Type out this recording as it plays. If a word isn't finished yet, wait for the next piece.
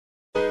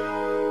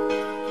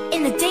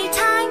in the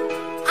daytime,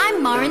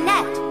 I'm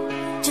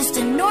Marinette, just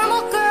a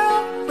normal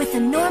girl with a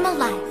normal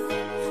life.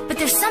 But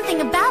there's something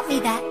about me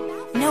that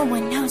no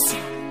one knows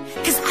yet,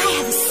 'cause I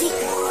have a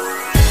secret.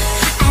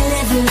 I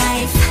live a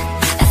life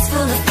that's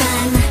full of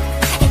fun.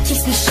 It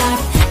keeps me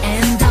sharp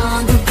and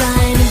on the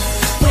run.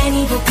 When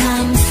evil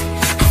comes,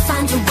 I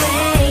find a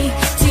way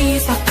to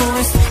use my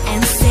force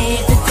and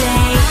save the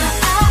day.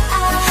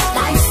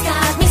 Life's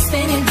got me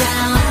spinning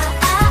round.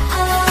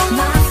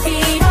 My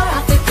feet are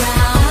off the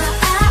ground.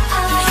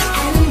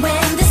 And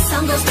when the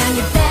sun goes down,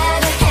 you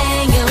better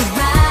hang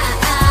around.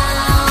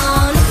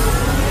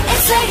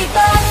 It's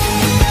Ladybug,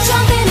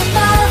 jumping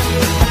above.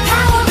 The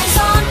power is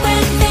on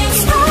when things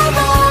go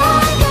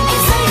wrong.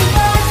 It's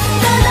Ladybug,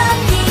 the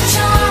lucky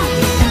charm.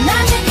 The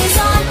magic is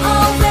on,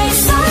 always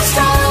so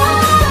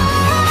strong.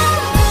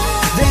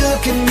 They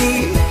look at me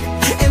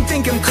and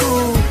think I'm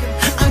cool.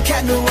 I'm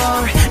Cat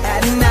Noir,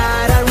 at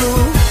night I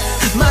rule.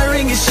 My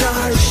ring is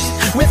charged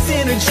with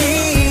energy.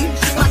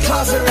 My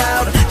claws are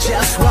out,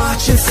 just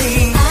watch and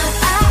see.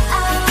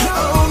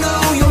 Oh no,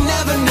 you'll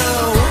never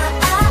know.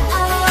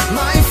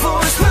 My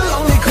force will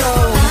only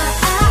grow.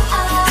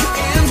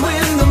 And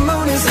when the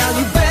moon is out,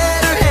 you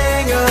better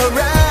hang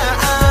around.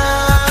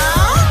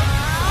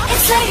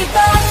 It's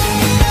Ladybug,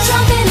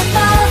 jumping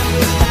above.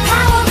 The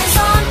power is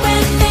on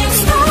when things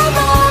go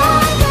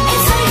wrong.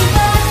 It's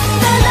Ladybug,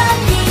 the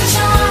lucky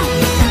charm.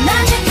 The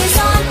magic is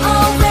on,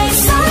 always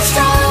so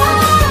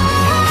strong.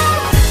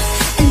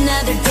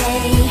 Another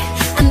day,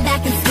 I'm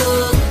back in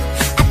school.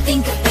 I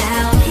think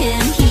about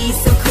him, he's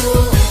so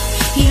cool.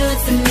 He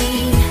looks at me,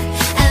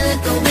 I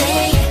look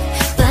away,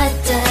 but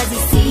does he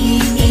see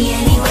me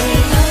anyway?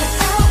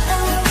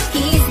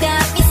 He's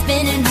got me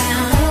spinning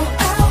round.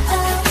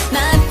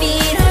 My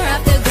feet are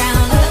off the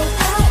ground.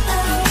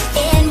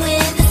 And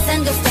when the sun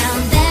goes down,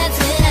 that's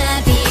when I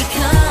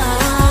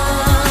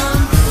become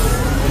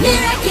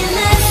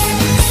miraculous,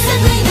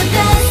 simply the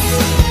best,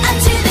 up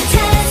to the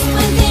test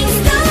when things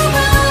go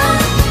wrong.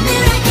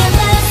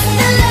 Miraculous,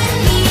 the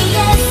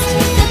luckiest,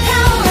 the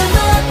power of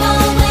love,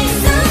 always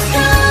so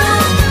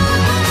strong.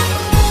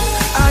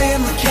 I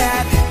am a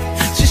cat,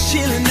 just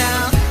chilling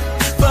out.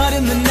 But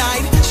in the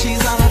night,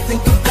 she's all I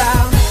think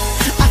about.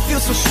 I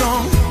feel so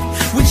strong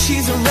when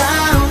she's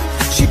around.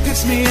 She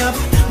picks me up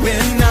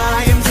when I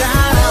am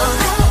down.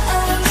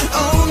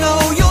 Oh no,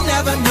 you'll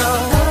never know.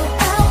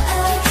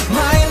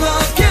 My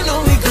love can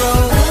only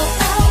grow.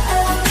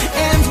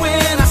 And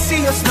when I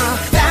see her smile,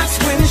 that's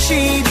when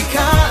she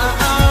becomes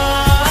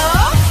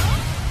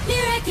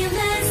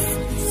Miraculous,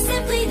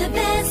 simply the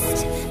best,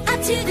 up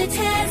to the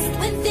test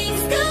when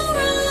things go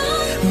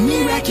wrong.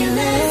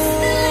 miraculous.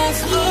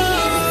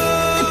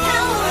 The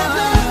power of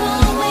love,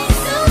 always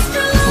so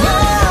strong.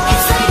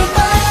 It's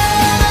Ladybug,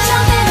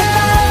 jumping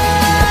above.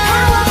 The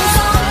power is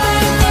on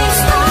when things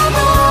go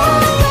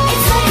wrong.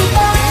 It's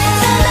Ladybug,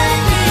 the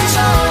lucky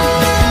charm.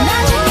 The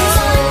magic is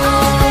on,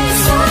 always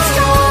so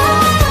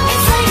strong.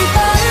 It's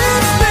Ladybug,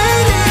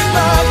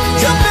 Ladybug,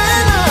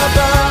 jumping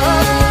above.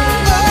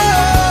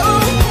 Oh,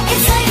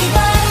 it's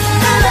Ladybug,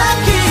 the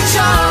lucky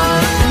charm.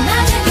 the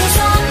magic is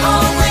on,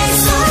 always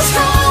so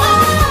strong.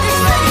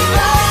 It's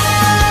Ladybug.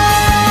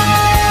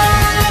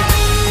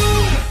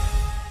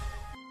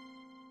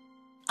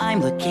 I'm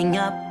looking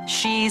up,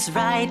 she's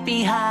right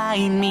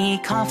behind me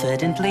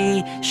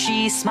confidently.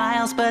 She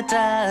smiles, but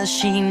does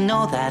she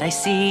know that I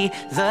see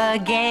the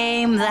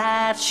game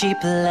that she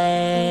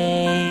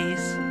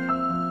plays?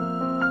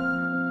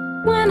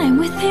 When I'm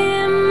with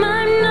him,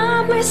 I'm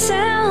not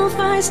myself.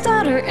 I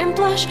stutter and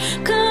blush,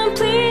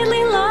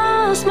 completely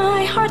lost.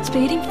 My heart's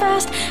beating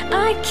fast,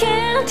 I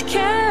can't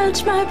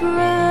catch my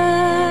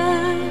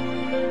breath.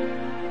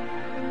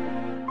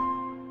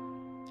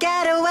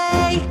 Get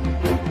away!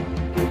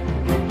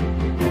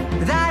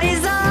 That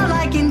is all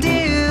I can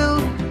do.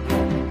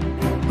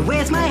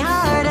 With my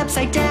heart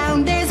upside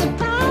down, there's a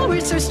power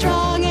so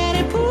strong, and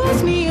it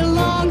pulls me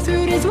along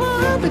through this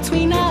world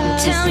between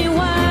us. Tell me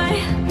why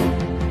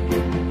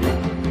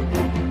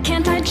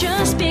can't I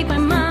just speak my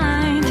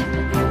mind?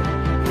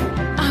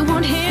 I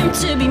want him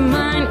to be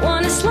mine.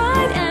 Want a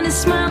slide and a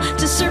smile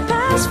to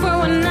surpass for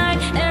one night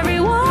every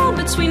wall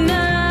between us.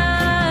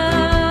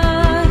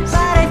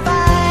 But I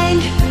find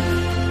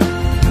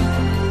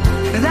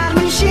that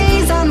when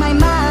she's on my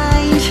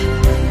mind,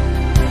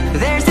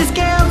 there's this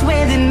guilt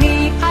within me.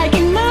 I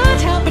cannot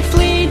help but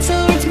flee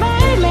towards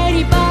my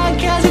ladybug,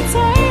 'cause it's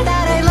her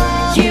that I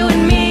love. You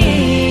and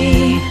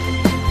me,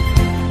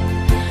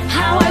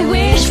 How I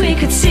wish we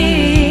could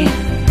see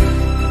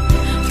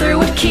through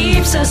what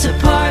keeps us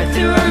apart.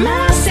 Through our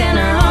masks and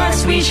our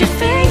hearts, we should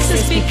fix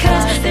this,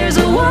 because there's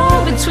a wall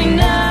between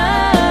us.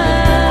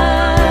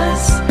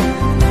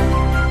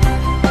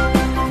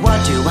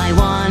 what do I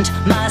want?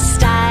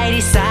 Must I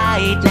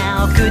decide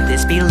now? Could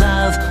this be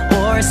love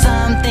or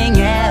something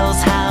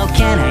else? How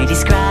can I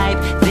describe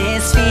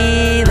this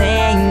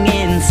feeling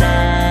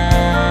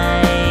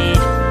inside?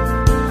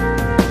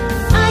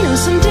 I know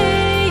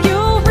someday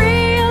you'll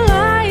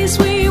realize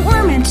we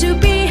were meant to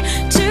be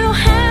two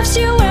halves,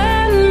 you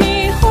and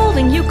me,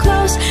 holding you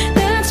close.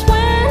 That's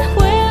when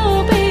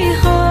we'll be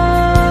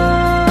whole.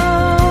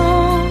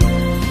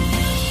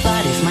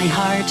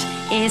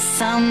 is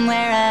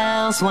somewhere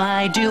else.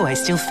 Why do I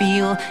still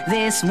feel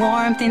this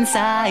warmth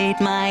inside?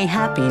 My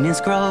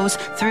happiness grows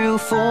through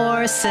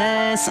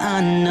forces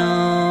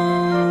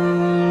unknown.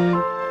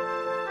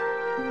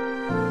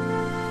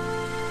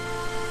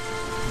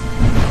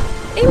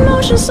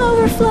 Emotions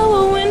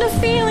overflow when the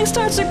feeling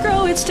starts to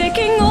grow. It's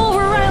taking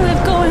over, I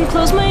let go and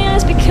close my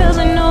eyes because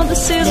I know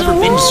this is a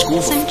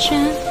once-in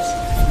chance.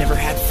 Never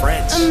had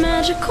friends. A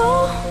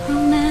magical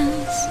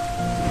romance.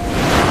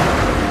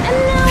 And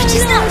now We're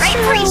just not right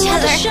for each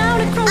other. Shout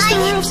across the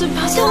roofs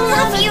about the don't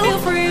love love I you feel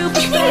for you,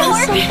 but anymore.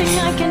 there's something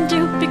I can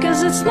do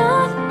because it's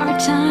not our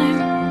time.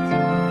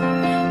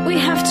 We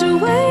have to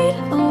wait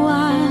a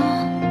while,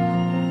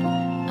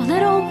 a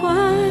little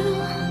while.